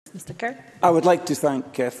Mr Kerr. I would like to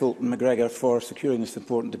thank Fulton MacGregor for securing this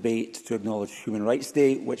important debate to acknowledge Human Rights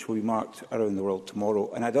Day, which will be marked around the world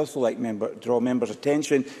tomorrow. And I'd also like to draw members'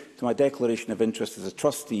 attention to my declaration of interest as a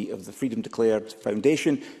trustee of the Freedom Declared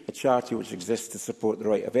Foundation, a charity which exists to support the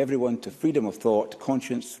right of everyone to freedom of thought,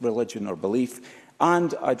 conscience, religion or belief.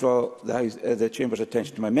 And I draw the Chamber's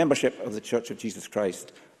attention to my membership of the Church of Jesus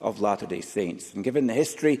Christ of Latter-day Saints. And given the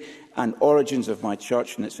history and origins of my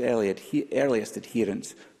church and its earliest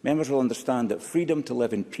adherents, members will understand that freedom to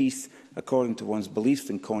live in peace according to one's beliefs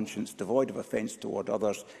and conscience, devoid of offence toward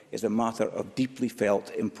others, is a matter of deeply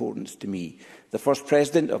felt importance to me. The first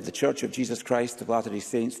president of the Church of Jesus Christ of Latter-day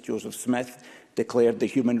Saints, Joseph Smith, declared the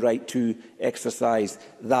human right to exercise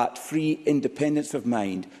that free independence of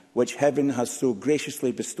mind which heaven has so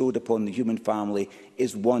graciously bestowed upon the human family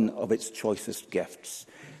is one of its choicest gifts.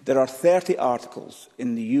 There are 30 articles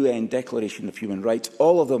in the UN Declaration of Human Rights.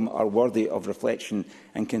 All of them are worthy of reflection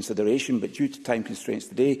and consideration, but due to time constraints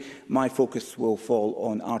today, my focus will fall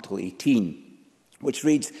on Article 18, which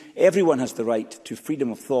reads, "Everyone has the right to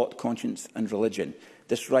freedom of thought, conscience and religion.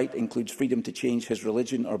 This right includes freedom to change his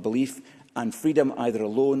religion or belief, and freedom either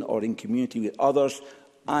alone or in community with others,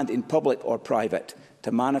 and in public or private,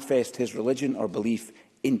 to manifest his religion or belief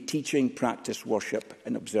in teaching, practice, worship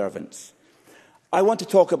and observance." I want to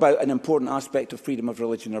talk about an important aspect of freedom of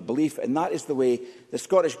religion or belief, and that is the way the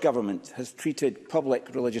Scottish Government has treated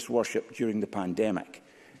public religious worship during the pandemic.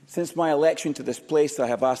 Since my election to this place, I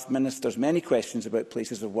have asked ministers many questions about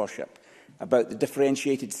places of worship, about the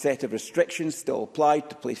differentiated set of restrictions still applied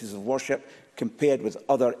to places of worship compared with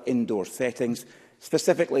other indoor settings,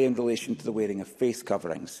 specifically in relation to the wearing of face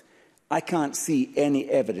coverings. I can't see any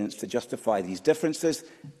evidence to justify these differences,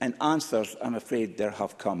 and answers, I'm afraid, there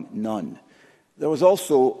have come none. There was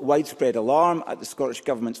also widespread alarm at the Scottish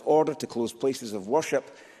Government's order to close places of worship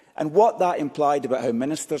and what that implied about how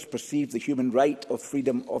ministers perceived the human right of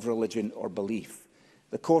freedom of religion or belief.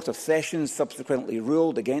 The Court of Session subsequently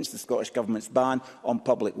ruled against the Scottish Government's ban on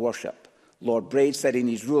public worship. Lord Braid said in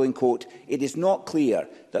his ruling, quote, "It is not clear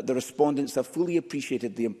that the respondents have fully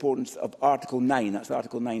appreciated the importance of Article 9, that's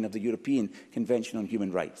Article 9 of the European Convention on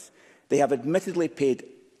Human Rights. They have admittedly paid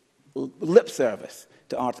lip service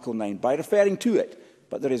to Article 9 by referring to it,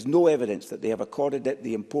 but there is no evidence that they have accorded it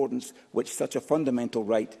the importance which such a fundamental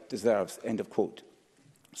right deserves." End of quote.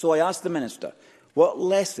 So I ask the Minister, what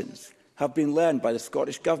lessons have been learned by the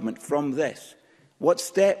Scottish Government from this? What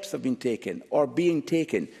steps have been taken or being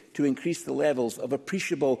taken to increase the levels of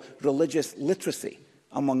appreciable religious literacy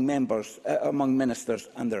among ministers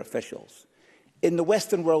and their officials? In the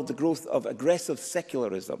Western world, the growth of aggressive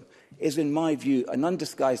secularism is, in my view, an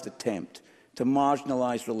undisguised attempt to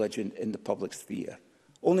marginalise religion in the public sphere.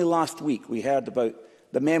 Only last week we heard about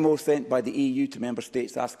the memo sent by the EU to member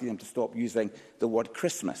states asking them to stop using the word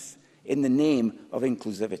Christmas in the name of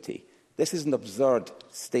inclusivity. This is an absurd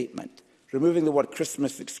statement. Removing the word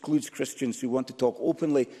Christmas excludes Christians who want to talk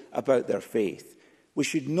openly about their faith. We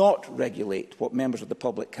should not regulate what members of the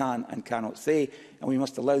public can and cannot say, and we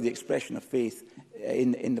must allow the expression of faith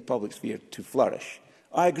in the public sphere to flourish.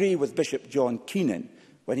 I agree with Bishop John Keenan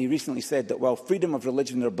when he recently said that while freedom of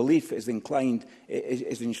religion or belief is enshrined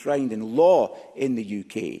in law in the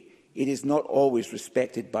UK, it is not always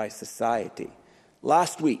respected by society.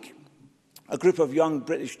 Last week, a group of young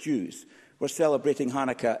British Jews were celebrating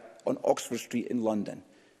Hanukkah on Oxford Street in London.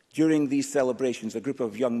 During these celebrations, a group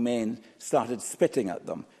of young men started spitting at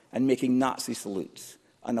them and making Nazi salutes,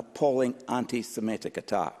 an appalling anti-Semitic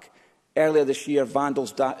attack. Earlier this year,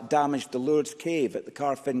 vandals damaged the Lourdes Cave at the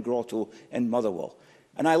Carfin Grotto in Motherwell.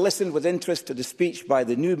 And I listened with interest to the speech by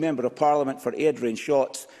the new Member of Parliament for Airdrie and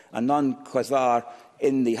Shotts, Anand Quasar,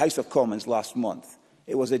 in the House of Commons last month.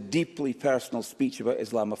 It was a deeply personal speech about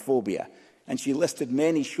Islamophobia, and she listed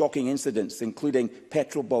many shocking incidents, including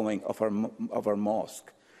petrol bombing of her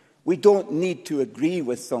mosque. We don't need to agree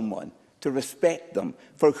with someone to respect them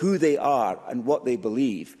for who they are and what they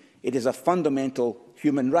believe. It is a fundamental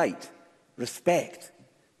human right. Respect.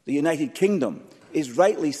 The United Kingdom is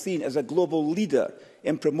rightly seen as a global leader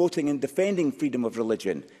in promoting and defending freedom of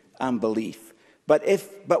religion and belief.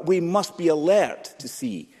 But we must be alert to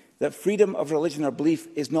see that freedom of religion or belief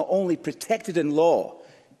is not only protected in law,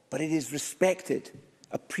 but it is respected,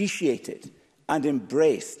 appreciated and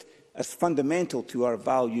embraced as fundamental to our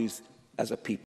values as a people.